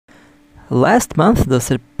Last month, the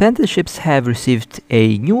Serpented ships have received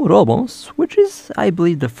a new role bonus, which is, I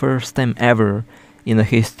believe, the first time ever in the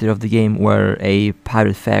history of the game where a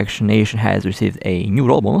pirate faction nation has received a new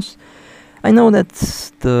role bonus. I know that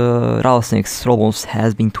the Rattlesnake's role bonus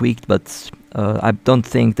has been tweaked, but I don't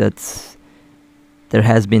think that there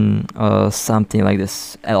has been something like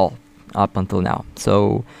this at all up until now.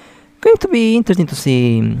 So, going to be interesting to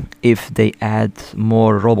see if they add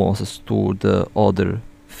more role bonuses to the other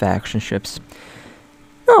faction ships.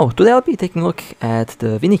 Now, today I'll be taking a look at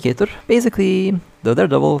the Vindicator, basically the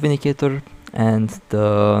Daredevil, Vindicator, and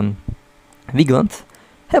the Vigilant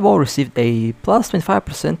have all received a plus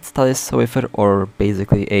 25% status wafer, or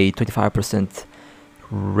basically a 25%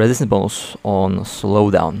 resistance bonus on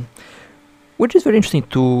Slowdown, which is very interesting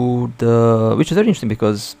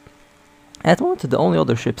because at the moment the only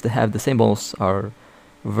other ships that have the same bonus are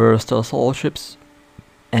versatile assault ships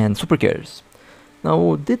and super carriers.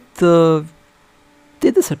 Now, did the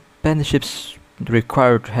Serpented ships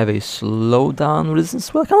require to have a slowdown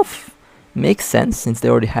resistance? Well, it kind of makes sense since they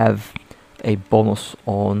already have a bonus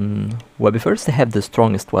on webifers. They have the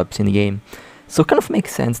strongest webs in the game, so it kind of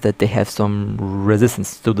makes sense that they have some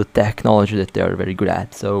resistance to the technology that they are very good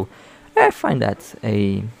at. So I find that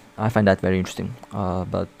very interesting.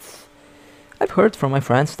 But I've heard from my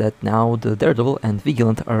friends that now the Daredevil and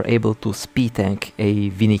Vigilant are able to speed tank a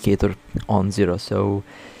Vindicator on 0, so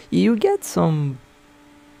you get some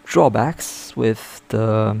drawbacks with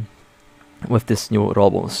this new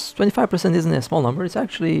role bonus. 25% isn't a small number, it's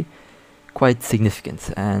actually quite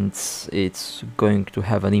significant, and it's going to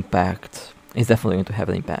have an impact. It's definitely going to have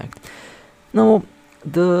an impact. Now,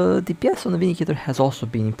 the DPS on the Vindicator has also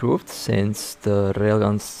been improved since the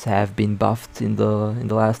railguns have been buffed in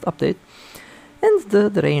the last update. And the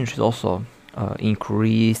range is also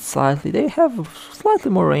increased slightly. They have slightly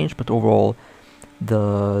more range, but overall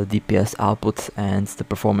the DPS output and the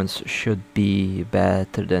performance should be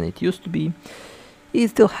better than it used to be. It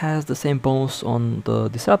still has the same bonus on the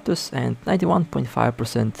Disruptors and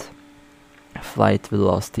 91.5% flight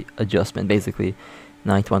velocity adjustment, basically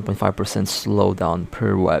 91.5% slowdown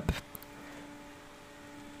per web,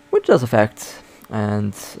 which does affect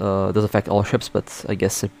all ships, but I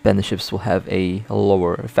guess Serpented ships will have a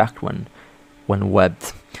lower effect when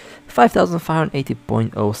webbed.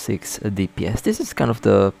 5580.06 DPS. This is kind of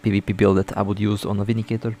the PvP build that I would use on a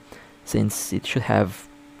Vindicator, since it should have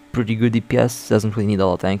pretty good DPS, doesn't really need a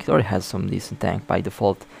lot of tank. It already has some decent tank by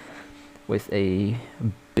default with a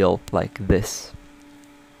build like this.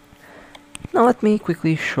 Now let me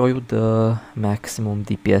quickly show you the maximum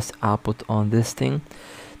DPS output on this thing.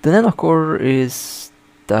 The nanocore is,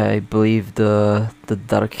 I believe, the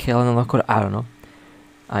Dark Hell nanocore. I don't know.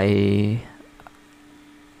 I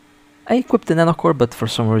equipped the nanocore, but for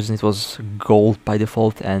some reason it was gold by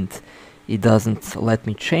default, and it doesn't let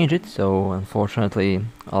me change it. So unfortunately,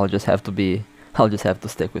 I'll just have to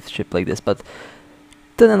stick with ship like this. But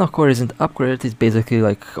the nanocore isn't upgraded. It's basically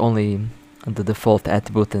like only the default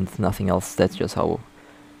attribute and nothing else. That's just how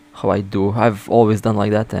I do. I've always done like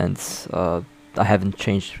that, and I haven't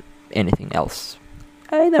changed anything else.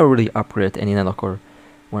 I never really upgrade any nanocore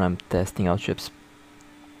when I'm testing out ships,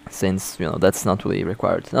 since that's not really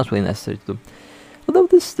required, not really necessary to do. Although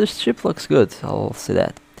this ship looks good, I'll say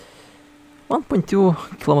that. 1.2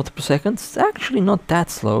 km per second. It's actually not that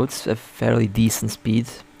slow. It's a fairly decent speed.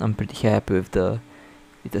 I'm pretty happy with the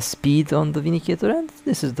speed on the Vindicator, and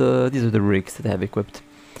these are the rigs that I have equipped.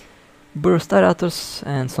 Burst radiators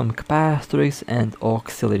and some capacitors and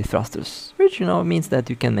auxiliary thrusters, which means that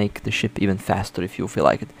you can make the ship even faster if you feel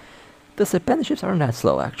like it. The Serpented ships aren't that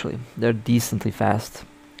slow actually. They're decently fast,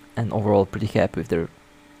 and overall pretty happy with their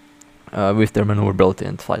maneuverability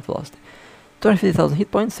and flight velocity. 250,000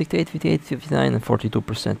 hit points, 68, 58, 59, and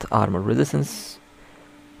 42% armor resistance.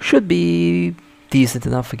 Should be decent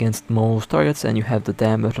enough against most targets, and you have the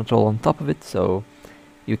damage control on top of it, so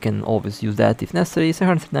you can always use that if necessary.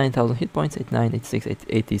 709,000 hit points, 89, 86,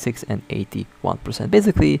 86, and 81%.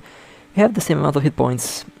 Basically, you have the same amount of hit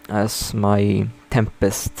points as my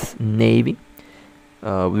Tempest Navy,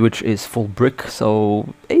 which is full brick,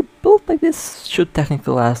 so a build like this should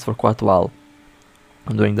technically last for quite a while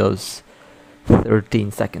during those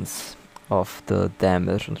 13 seconds of the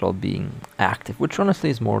damage control being active, which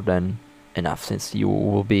honestly is more than enough, since you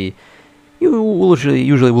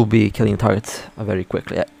usually will be killing targets very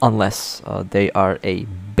quickly, unless they are a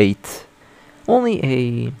bait. Only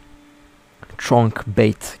a trunk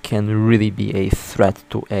bait can really be a threat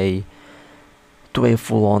to a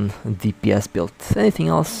full-on DPS build. Anything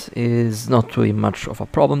else is not really much of a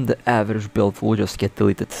problem. The average build will just get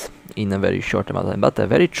deleted in a very short amount of time. But a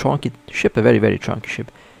very chunky ship, a very chunky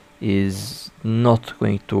ship, is not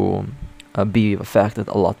going to be affected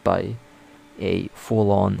a lot by a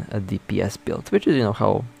full-on DPS build, which is, you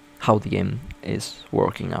know, how the game is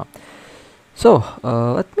working now. So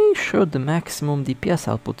let me show the maximum DPS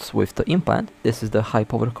outputs with the implant. This is the high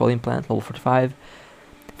power call implant, level 45,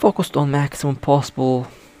 focused on maximum possible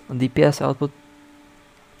DPS output,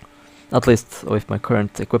 at least with my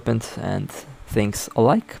current equipment and things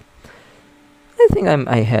alike. I think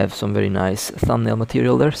I have some very nice thumbnail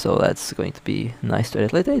material there, so that's going to be nice to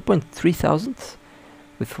edit later. 8.3 thousand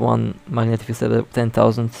with one magnetic field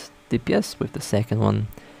 10,000 DPS, with the second one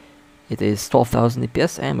it is 12,000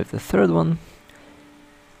 DPS, and with the third one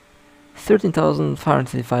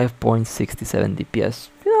 13,565.67 DPS.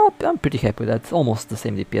 You know, I'm pretty happy with that. Almost the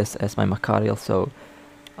same DPS as my Macarial, so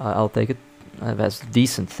I'll take it. That's a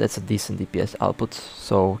decent DPS output,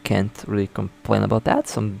 so can't really complain about that.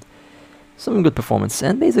 Some good performance,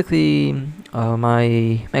 and basically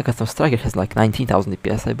my Mechathon Striker has like 19,000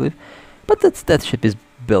 DPS, I believe, but that ship is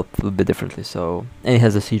built a little bit differently. So, and it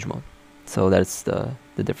has a siege mode, so that's the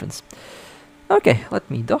difference. Okay,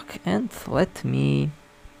 let me dock and let me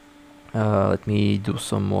do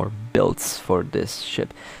some more builds for this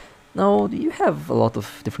ship. Now, you have a lot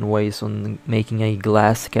of different ways on making a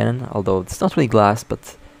glass cannon, although it's not really glass,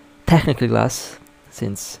 but technically glass,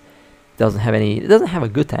 since it doesn't have a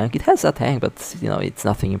good tank. It has a tank, but you know, it's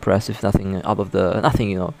nothing impressive, nothing out of the,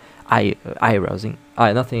 nothing, you know, nothing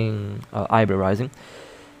eyebrow raising.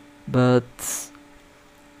 But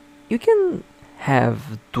you can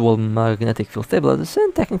have dual magnetic field stabilizers,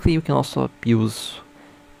 and technically you can also use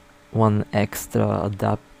one extra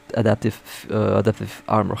adaptive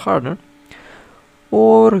armor hardener,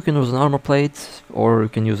 or you can use an armor plate, or you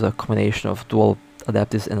can use a combination of dual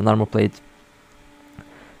adaptives and an armor plate.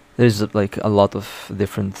 There's like a lot of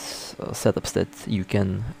different setups that you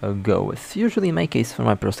can go with. Usually, in my case, from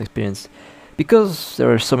my personal experience, because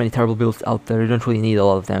there are so many terrible builds out there, you don't really need a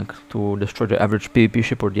lot of tank to destroy the average PvP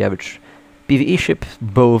ship or the average PvE ship.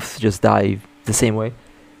 Both just die the same way.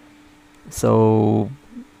 So,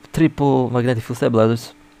 triple magnetic field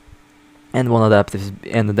stabilizers and one adaptive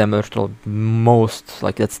and the damage control, most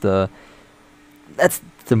like that's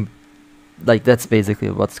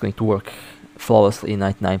basically what's going to work flawlessly in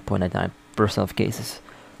 99.99% of cases.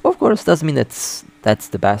 Of course, doesn't mean that's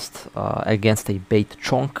the best. Against a bait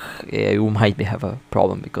chonk, you might have a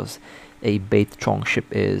problem, because a bait chonk ship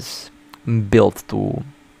is built to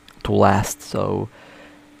last. So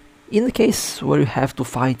in the case where you have to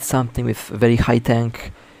fight something with a very high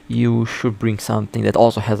tank, you should bring something that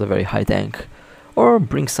also has a very high tank, or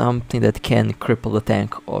bring something that can cripple the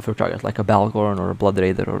tank of your target, like a Balgorn or a Blood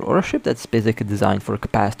Raider, or a ship that's basically designed for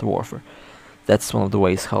capacitor warfare. That's one of the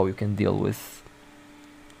ways how you can deal with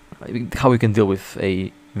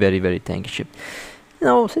a very, very tanky ship. You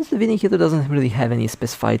know, since the Vindicator doesn't really have any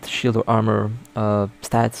specified shield or armor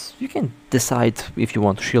stats, you can decide if you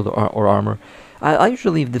want shield or armor. I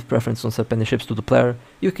usually leave this preference on Serpentis ships to the player.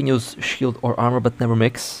 You can use shield or armor, but never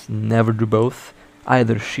mix, never do both.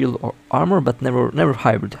 Either shield or armor, but never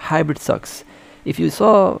hybrid. Hybrid sucks. If you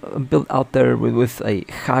saw a build out there with a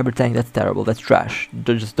hybrid tank, that's terrible, that's trash.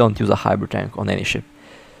 Just don't use a hybrid tank on any ship.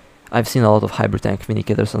 I've seen a lot of hybrid tank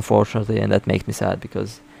Vindicators, unfortunately, and that makes me sad,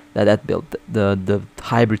 because that build, the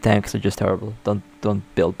hybrid tanks are just terrible. Don't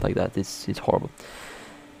build like that, it's horrible.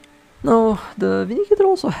 No, the Vindicator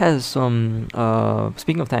also has some,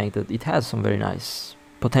 speaking of tank, that it has some very nice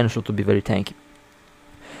potential to be very tanky.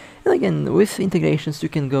 And again, with integrations you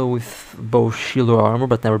can go with both shield or armor,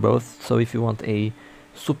 but never both. So if you want a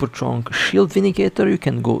super strong shield Vindicator, you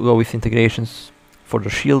can go with integrations for the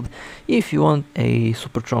shield. If you want a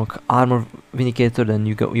super strong armor Vindicator, then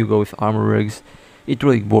you go with armor rigs. It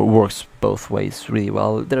really works both ways really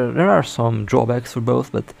well. There are some drawbacks for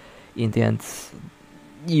both, but in the end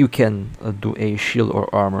you can do a shield or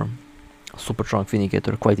armor super strong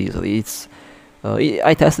Vindicator quite easily.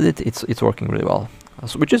 I tested it. It's working really well.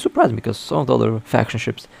 Which is surprising, because some of the other faction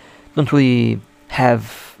ships don't really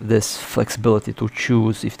have this flexibility to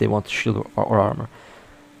choose if they want shield or armor.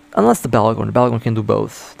 Unless the Balagorn can do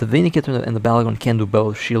both. The Vindicator and the Balagorn can do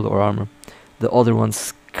both shield or armor. The other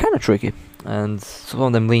one's kind of tricky, and some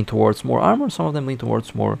of them lean towards more armor, some of them lean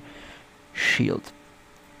towards more shield.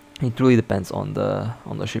 It really depends on the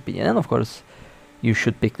ship, and of course you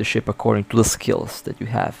should pick the ship according to the skills that you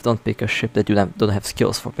have. Don't pick a ship that you don't have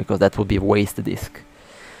skills for, because that would be a wasted disc.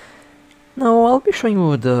 Now I'll be showing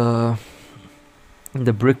you the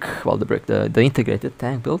integrated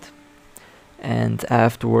tank build, and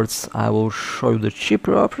afterwards I will show you the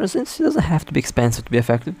cheaper option, since it doesn't have to be expensive to be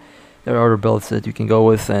effective. There are other builds that you can go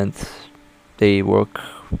with, and they work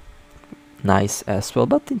nice as well,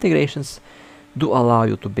 but integrations do allow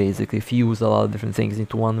you to basically fuse a lot of different things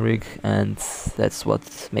into one rig, and that's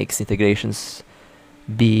what makes integrations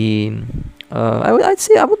be I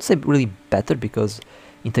would say really better, because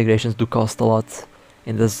integrations do cost a lot,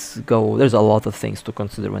 and there's a lot of things to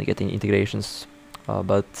consider when getting integrations,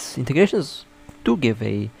 but integrations do give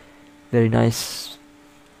a very nice,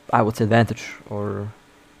 I would say, advantage, or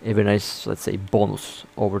a very nice, let's say, bonus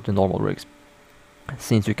over the normal rigs,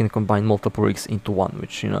 since you can combine multiple rigs into one,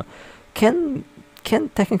 which, you know, can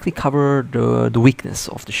technically cover the weakness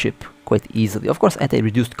of the ship quite easily. Of course, at a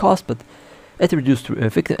reduced cost, but at a reduced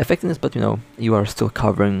effectiveness, but you know, you are still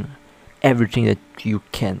covering everything that you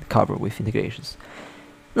can cover with integrations.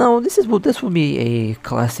 Now, this will be a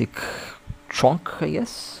classic trunk, I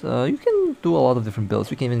guess. You can do a lot of different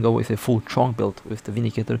builds. You can even go with a full trunk build with the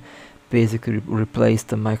Vindicator, basically replace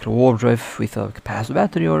the micro warp drive with a capacitor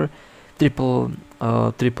battery, or triple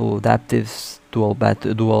adaptives,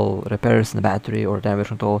 dual repairs in the battery, or damage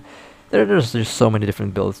control. There's just so many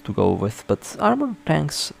different builds to go with, but armor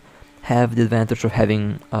tanks have the advantage of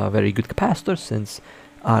having a very good capacitor, since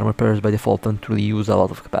armor pairs by default don't really use a lot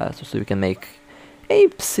of capacitors, so you can make a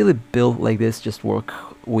silly build like this just work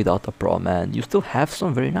without a problem, and you still have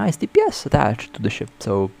some very nice DPS attached to the ship.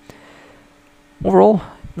 So overall,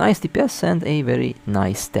 nice DPS and a very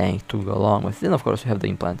nice tank to go along with. Then of course you have the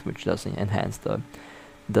implant, which does enhance the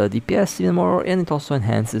DPS even more, and it also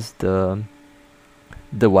enhances the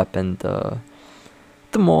weapon, the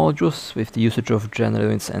modules, with the usage of general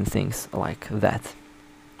units and things like that.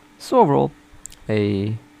 So overall,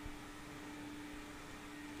 a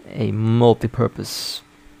multi-purpose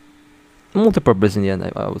in the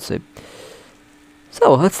end, I would say.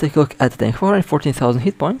 So let's take a look at the tank. 414,000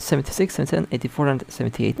 hit points, 76, 77, 84, and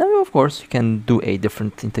 78. Now, of course, you can do a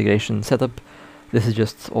different integration setup. This is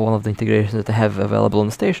just one of the integrations that I have available on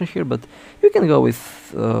the station here, but you can go with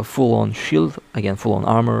full-on shield, again, full-on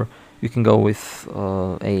armor. You can go with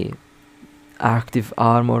a active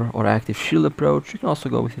armor or active shield approach. You can also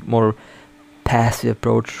go with a more passive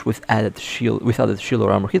approach with added shield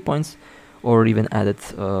or armor hit points, or even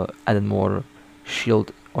added more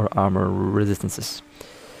shield or armor resistances.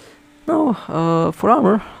 Now, for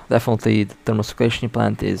armor, definitely the thermocirculation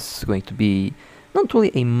implant is going to be not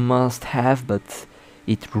really a must-have, but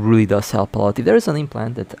it really does help a lot. If there is an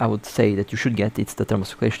implant that I would say that you should get, it's the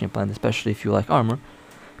thermocirculation implant, especially if you like armor,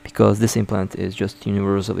 because this implant is just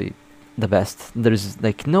universally the best. There is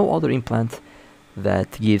like no other implant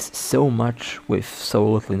that gives so much with so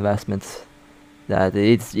little investment, that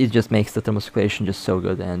it just makes the thermocirculation just so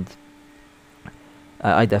good, and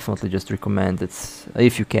I definitely just recommend it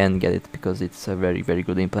if you can get it, because it's a very, very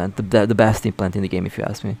good implant, the best implant in the game, if you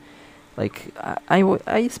ask me. Like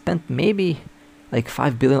I spent maybe like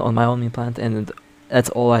 5 billion on my own implant, and that's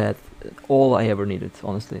all I had, all I ever needed,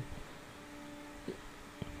 honestly.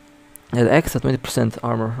 And the extra 20%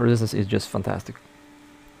 armor resistance is just fantastic.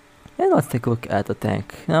 And let's take a look at the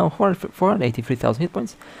tank. Now, 483,000 hit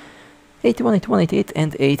points, 81, 81, 88,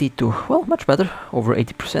 and 82. Well, much better, over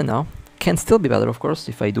 80% now. Can still be better, of course,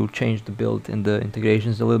 if I do change the build and the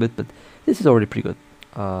integrations a little bit, but this is already pretty good.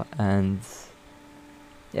 And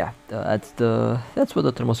yeah, that's what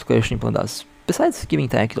the thermocirculation implant does. Besides giving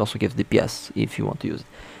tank, it also gives DPS if you want to use it.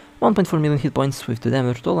 1.4 million hit points with the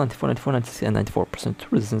damage total, 94, 94, 96, and 94%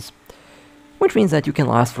 resistance, which means that you can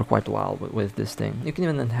last for quite a while with this thing. You can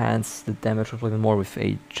even enhance the damage control even more with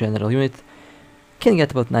a general unit. Can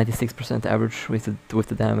get about 96% average with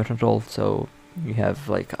the damage control, so you have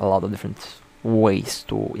like a lot of different ways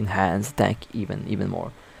to enhance the tank even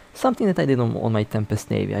more. Something that I did on my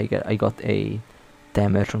Tempest Navy, I got a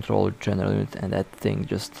damage control general unit, and that thing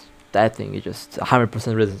is just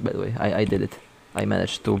 100% resistance. By the way, I did it. I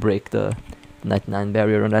managed to break the 99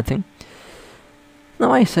 barrier on that thing.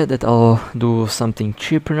 Now I said that I'll do something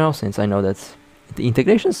cheaper now, since I know that the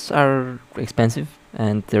integrations are expensive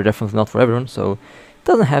and they're definitely not for everyone, so it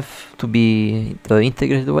doesn't have to be the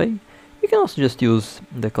integrated way. You can also just use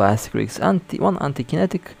the classic rigs, one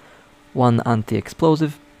anti-kinetic, one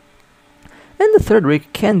anti-explosive, and the third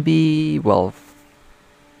rig can be, well,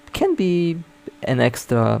 an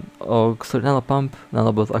extra nano pump,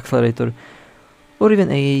 nanobot accelerator, or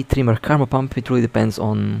even a trimmer karma pump. It really depends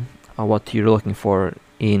on what you're looking for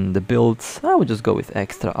in the builds. I would just go with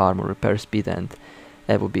extra armor repair speed, and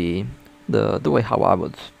that would be the way how I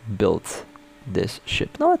would build this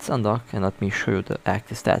ship. Now let's undock and let me show you the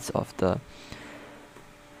active stats of the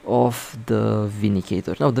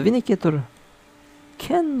Vindicator. Now the Vindicator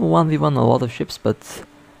can 1v1 a lot of ships, but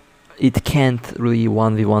it can't really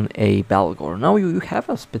 1v1 a Balgorn. Now you have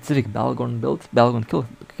a specific Balgorn build, Balgorn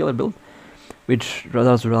killer build, which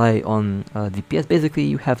does rely on DPS. Basically,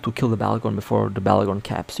 you have to kill the Balagorn before the Balagorn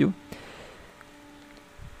caps you.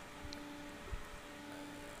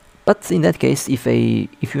 But in that case, if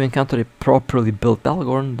you encounter a properly built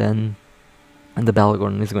Balagorn, then the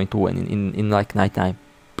Balagorn is going to win in like 99%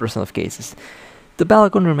 of cases. The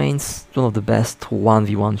Balagorn remains one of the best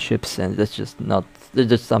 1v1 ships, and that's just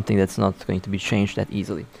something that's not going to be changed that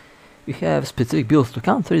easily. You have specific builds to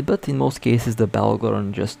counter it, but in most cases the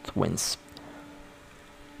Balagorn just wins.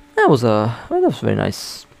 That was very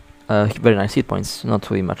nice hit points. Not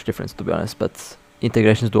really much difference, to be honest, but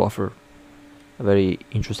integrations do offer a very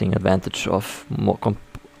interesting advantage of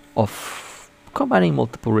combining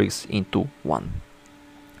multiple rigs into one.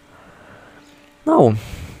 Now,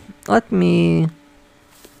 let me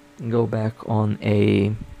go back on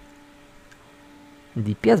a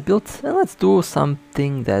DPS build and let's do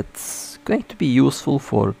something that's going to be useful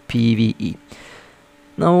for PvE.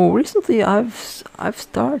 Now, recently I've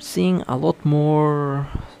started seeing a lot more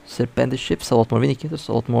Serpentis ships, a lot more Vindicators,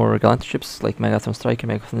 a lot more Galantis ships like Megathron Striker,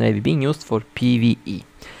 Megathron Navy being used for PvE.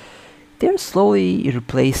 They're slowly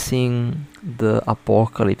replacing the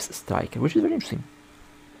Apocalypse Striker, which is very interesting.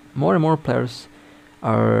 More and more players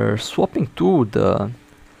are swapping to the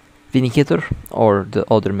Vindicator or the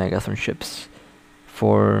other Megathron ships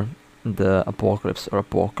for the Apocalypse or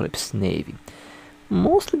Apocalypse Navy.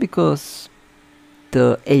 Mostly because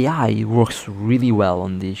the AI works really well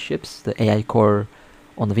on these ships. The AI core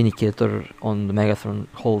on the Vindicator, on the Megathron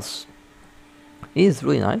hulls is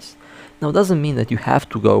really nice. Now, it doesn't mean that you have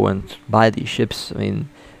to go and buy these ships. I mean,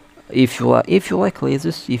 if you like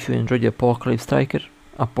lasers, if you enjoy the Apocalypse Striker,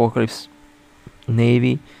 Apocalypse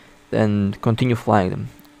Navy, then continue flying them.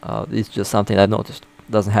 It's just something I've noticed.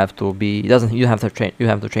 Doesn't have to be. You have to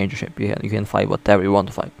change the ship. You can fly whatever you want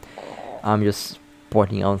to fly. I'm just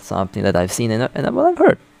pointing out something that I've seen and what I've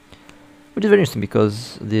heard, which is very interesting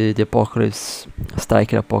because the Apocalypse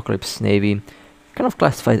Striker, Apocalypse Navy, kind of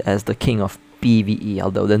classified as the king of PvE.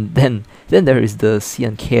 Although then there is the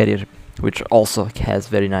Cyan Carrier, which also has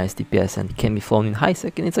very nice DPS and can be flown in high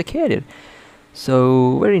sec, and it's a carrier.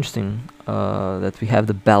 So very interesting that we have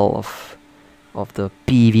the battle of the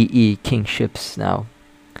PvE king ships now.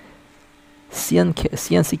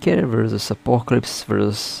 CNC Carrier versus Apocalypse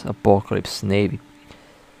Navy.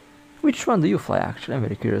 Which one do you fly, actually? I'm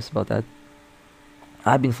very curious about that.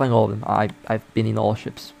 I've been flying all of them. I've been in all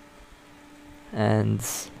ships. And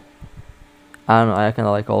I don't know, I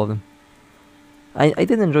kinda like all of them. I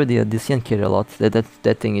did enjoy the Cyan Carrier a lot.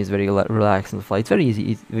 That thing is very relaxing to fly. It's very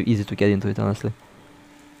easy to get into it, honestly.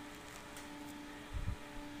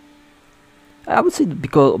 I would say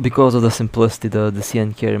because of the simplicity, the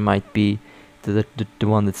Cyan Carrier might be the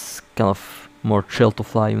one that's kind of more chill to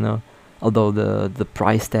fly, you know. Although the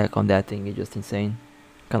price tag on that thing is just insane.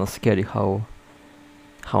 Kind of scary how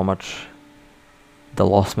much the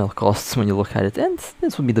lost mail costs when you look at it. And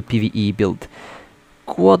this would be the PvE build.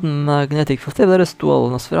 Quad magnetic stabilizers,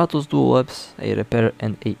 dual Nosferatus, dual webs, a repair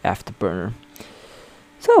and a afterburner.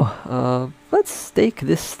 So let's take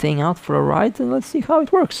this thing out for a ride and let's see how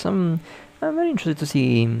it works. I'm very interested to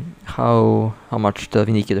see how much the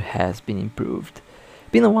Vindicator has been improved.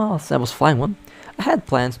 Been a while since I was flying one. I had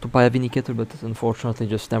plans to buy a Vindicator, but unfortunately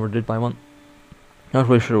just never did buy one. Not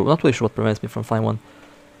really sure what prevents me from flying one.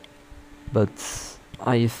 But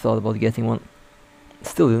I thought about getting one.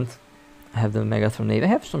 Still didn't. I have the Megathron Navy. I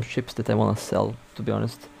have some ships that I want to sell, to be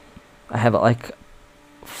honest. I have like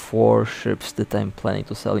 4 ships that I'm planning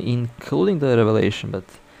to sell, including the Revelation, but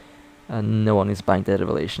no one is buying the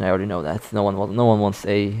Revelation. I already know that. No one wants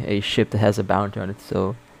a ship that has a bounty on it,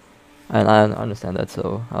 so and I understand that,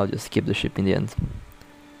 so I'll just keep the ship in the end.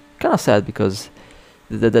 Kind of sad because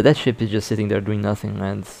that ship is just sitting there doing nothing,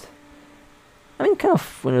 and I mean, kind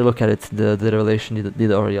of when you look at it, the Revelation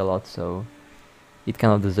did already a lot, so it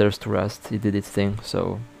kind of deserves to rest. It did its thing,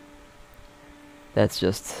 so that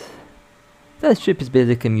ship is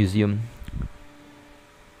basically a museum.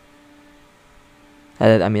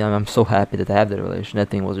 I mean, I'm so happy that I have the Revelation. That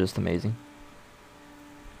thing was just amazing.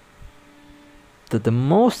 The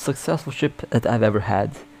most successful ship that I've ever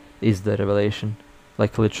had is the Revelation.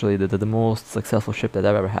 Like literally the most successful ship that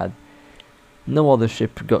I've ever had. No other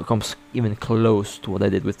ship comes even close to what I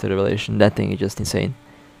did with the Revelation. That thing is just insane.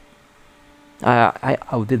 I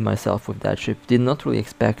outdid myself with that ship. Did not really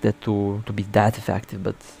expect that to be that effective,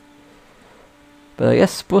 but I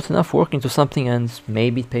guess put enough work into something and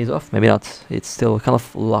maybe it pays off, maybe not. It's still kind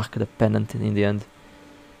of luck dependent in the end.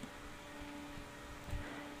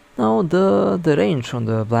 Now the range on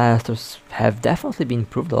the blasters have definitely been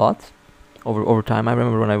improved a lot over time. I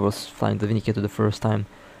remember when I was flying the Vindicator the first time,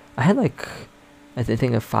 I had like I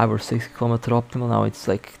think a 5 or 6 kilometer optimal. Now it's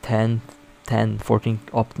like 14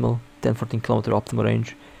 optimal, 10-14 kilometer optimal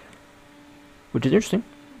range, which is interesting.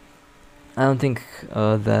 I don't think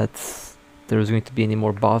that there's going to be any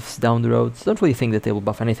more buffs down the road. So I don't really think that they will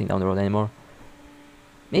buff anything down the road anymore.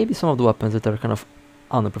 Maybe some of the weapons that are kind of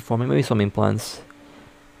underperforming, maybe some implants,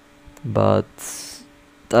 but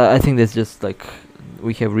I think that's just like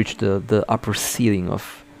we have reached the upper ceiling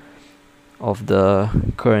of the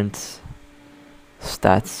current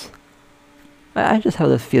stats. I just have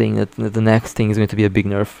the feeling that the next thing is going to be a big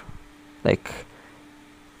nerf, like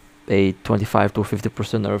a 25 to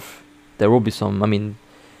 50% nerf. There will be some. I mean,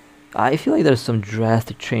 I feel like there's some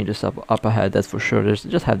drastic changes up ahead. That's for sure.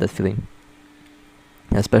 Just have that feeling,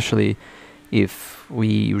 especially if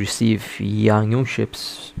we receive young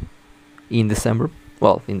ships in December.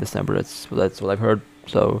 Well, in December, that's what I've heard.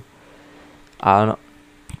 So I don't know.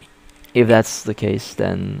 If that's the case,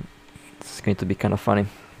 then it's going to be kind of funny.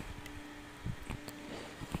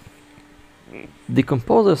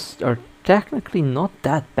 Decomposers are technically not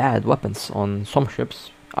that bad weapons on some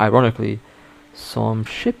ships. Ironically, some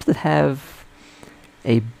ships that have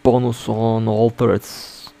a bonus on all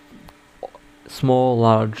turrets, small,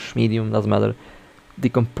 large, medium, doesn't matter.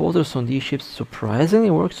 Decomposers on these ships surprisingly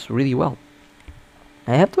works really well.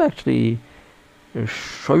 I have to actually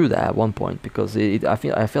show you that at one point, because I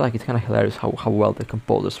feel like it's kind of hilarious how well the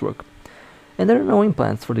composers work. And there are no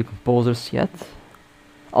implants for the composers yet,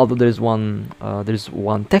 although there's one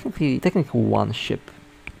technically one ship,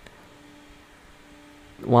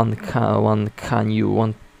 one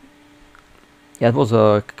Canyu, yeah, it was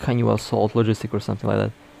a Canyu assault logistic or something like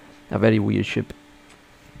that, a very weird ship.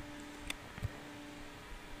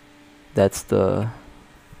 That's the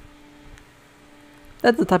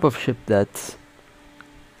type of ship that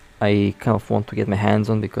I kind of want to get my hands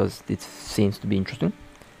on, because it seems to be interesting.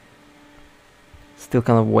 Still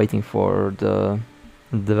kind of waiting for the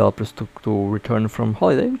developers to return from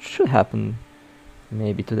holiday, which should happen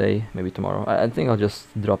maybe today, maybe tomorrow. I think I'll just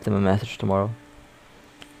drop them a message tomorrow,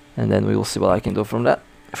 and then we will see what I can do from that.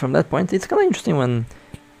 From that point, it's kind of interesting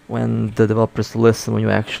when the developers listen when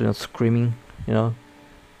you're actually not screaming, you know.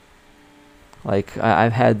 Like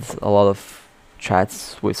I've had a lot of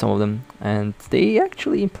chats with some of them, and they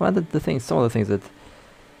actually implemented some of the things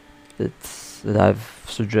that I've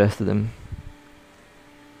suggested them.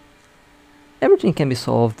 Everything can be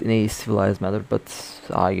solved in a civilized manner, but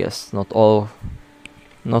I guess not all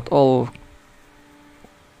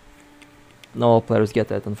players get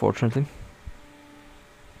that, unfortunately.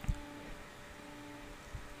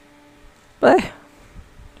 But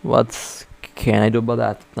what can I do about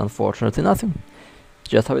that? Unfortunately, nothing.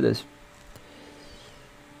 Just how it is.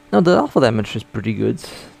 Now, the alpha damage is pretty good.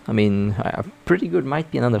 I mean, pretty good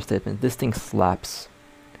might be an understatement. This thing slaps.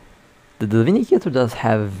 The Vindicator does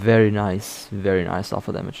have very nice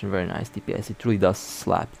alpha damage and very nice DPS. It really does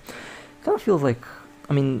slap. Kind of feels like,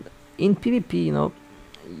 I mean, in PvP, you know,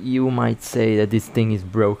 you might say that this thing is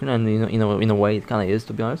broken, and in a way, it kind of is,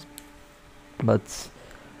 to be honest. But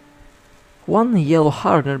one yellow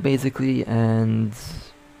hardener basically, and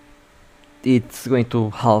it's going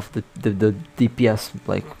to halve the DPS.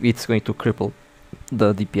 Like, it's going to cripple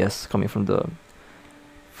the DPS coming from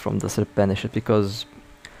the Serpent ship, because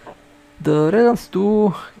the Redlands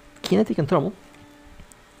do kinetic and thermal,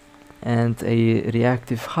 and a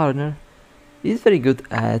reactive hardener is very good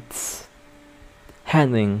at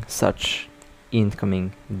handling such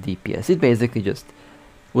incoming DPS. It basically just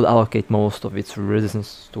will allocate most of its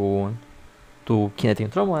resistance to kinetic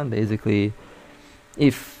and thermal, and basically,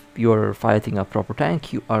 if you're fighting a proper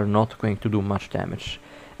tank, you are not going to do much damage.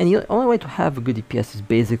 And the only way to have a good DPS is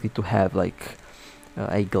basically to have like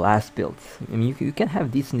a glass build. I mean, you can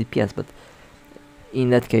have decent DPS, but in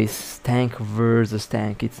that case, tank versus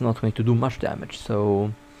tank, it's not going to do much damage.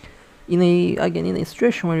 So in a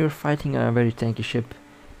situation where you're fighting a very tanky ship,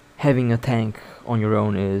 having a tank on your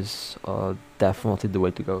own is definitely the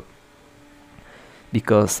way to go,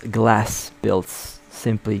 because glass builds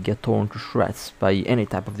simply get torn to shreds by any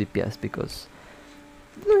type of DPS, because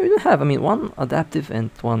you don't have, I mean, one adaptive and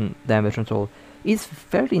one damage control is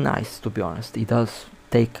fairly nice, to be honest. It does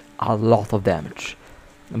take a lot of damage,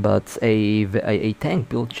 but a tank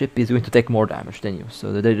build ship is going to take more damage than you,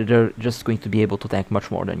 so they're just going to be able to tank much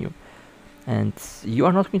more than you, and you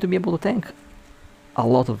are not going to be able to tank a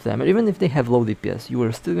lot of damage. Even if they have low DPS, you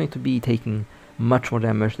are still going to be taking much more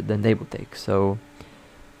damage than they will take. So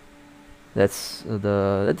that's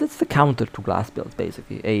the counter to glass build,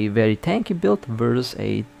 basically. A very tanky build versus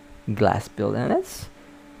a glass build, and that's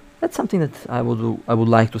something that I would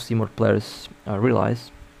like to see more players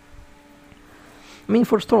realize. I mean,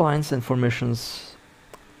 for storylines and for missions,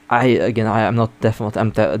 I'm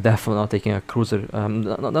definitely not taking a cruiser.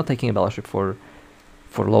 Not taking a battleship for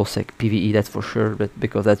low sec PvE. That's for sure. But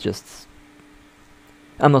because that's just,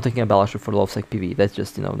 I'm not taking a battleship for low sec PvE. That's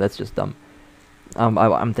just that's just dumb.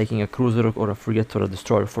 I'm taking a cruiser or a frigate or a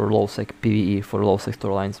destroyer for low sec PvE, for low sec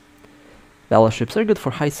storylines. Battleships are good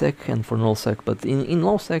for high sec and for null sec, but in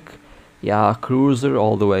low sec, yeah, cruiser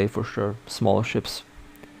all the way for sure. Smaller ships,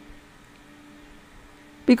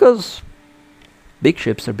 because big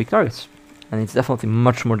ships are big targets, and it's definitely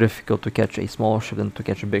much more difficult to catch a smaller ship than to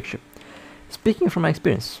catch a big ship. Speaking from my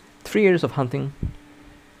experience, 3 years of hunting,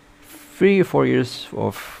 3 or 4 years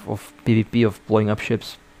of PvP, of blowing up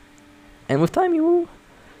ships, and with time you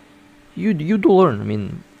do learn. I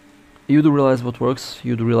mean, you do realize what works,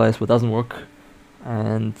 you do realize what doesn't work,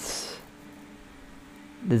 and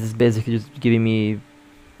this is basically just giving me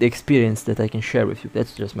the experience that I can share with you.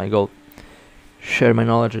 That's just my goal. Share my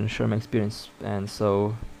knowledge and share my experience, and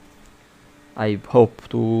so I hope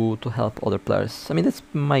to help other players. I mean, that's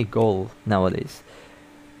my goal nowadays.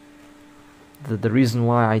 The reason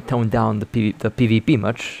why I toned down the PvP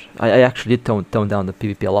much, I actually did tone down the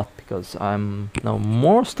PvP a lot, because I'm now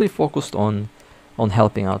mostly focused on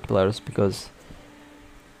helping out players, because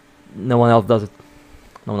no one else does it.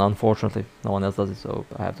 Unfortunately, no one else does it, so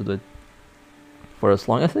I have to do it for as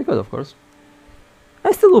long as I could, of course.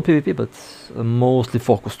 I still do PvP, but mostly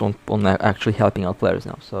focused on actually helping out players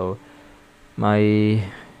now. So my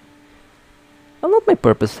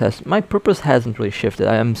purpose hasn't really shifted.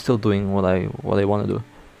 I am still doing what I want to do,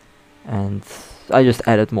 and I just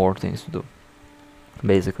added more things to do.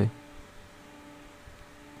 Basically,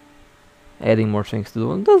 adding more things to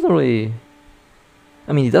do, and doesn't really.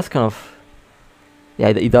 I mean, it does kind of. Yeah,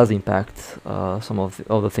 it does impact some of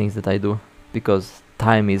the things that I do, because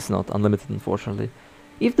time is not unlimited, unfortunately.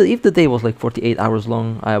 If the day was like 48 hours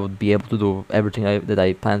long, I would be able to do everything that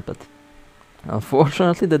I planned, but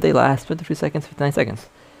unfortunately the day lasts 23 seconds, 59 seconds.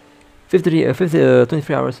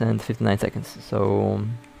 23 hours and 59 seconds, so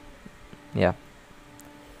yeah.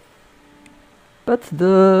 But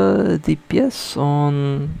the DPS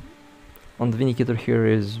on the Vindicator here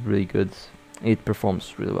is really good. It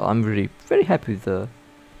performs really well. I'm really very happy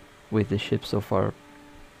with the ship so far.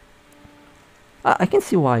 I can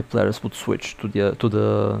see why players would switch to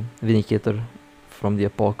the Vindicator from the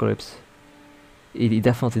Apocalypse. It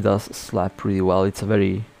definitely does slap really well. It's a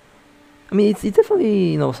very, I mean, it's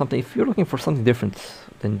definitely something. If you're looking for something different,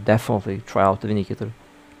 then definitely try out the Vindicator.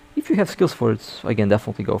 If you have skills for it, again,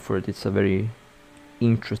 definitely go for it. It's a very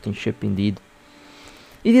interesting ship indeed.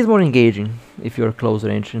 It is more engaging if you're close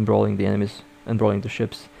range and brawling the enemies and brawling the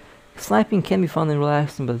ships. Sniping can be fun and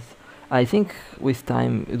relaxing, but I think with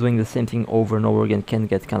time doing the same thing over and over again can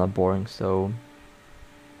get kind of boring. So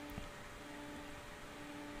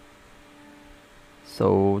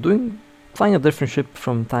flying a different ship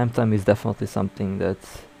from time to time is definitely something that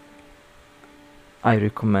I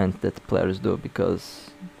recommend that players do,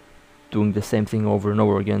 because doing the same thing over and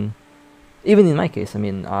over again, even in my case, I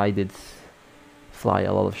mean, I did fly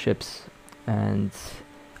a lot of ships, and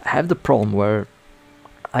I have the problem where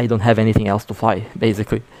I don't have anything else to fly,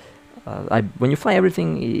 basically. When you fly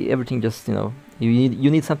everything just, you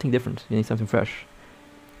need something different, you need something fresh,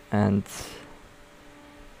 and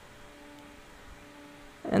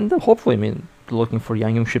hopefully, I mean, looking for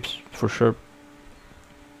young ships for sure.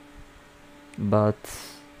 But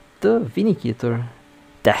the Vindicator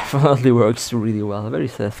definitely works really well. Very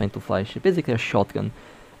satisfying to fly ship. Basically a shotgun,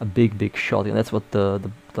 a big shotgun. That's what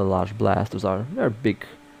the large blasters are. They're big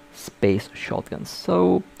space shotguns.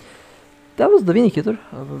 So that was the Vindicator.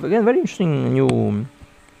 Again, very interesting new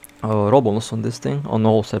role bonus on this thing, on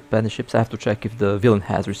all set ships. I have to check if the villain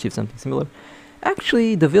has received something similar.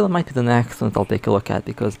 Actually, the villain might be the next one I'll take a look at,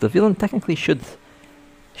 because the villain technically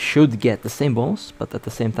should get the same bonus, but at the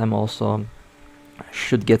same time also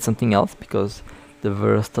should get something else, because the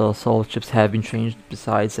versatile assault ships have been changed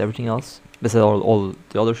besides everything else, besides all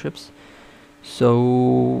the other ships.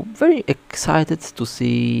 So very excited to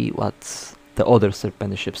see what the other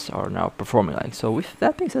Serpent ships are now performing like. So with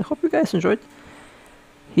that being said, hope you guys enjoyed.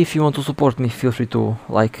 If you want to support me, feel free to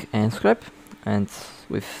like and subscribe. And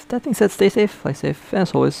with that being said, stay safe, fly safe, and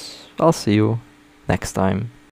as always, I'll see you next time.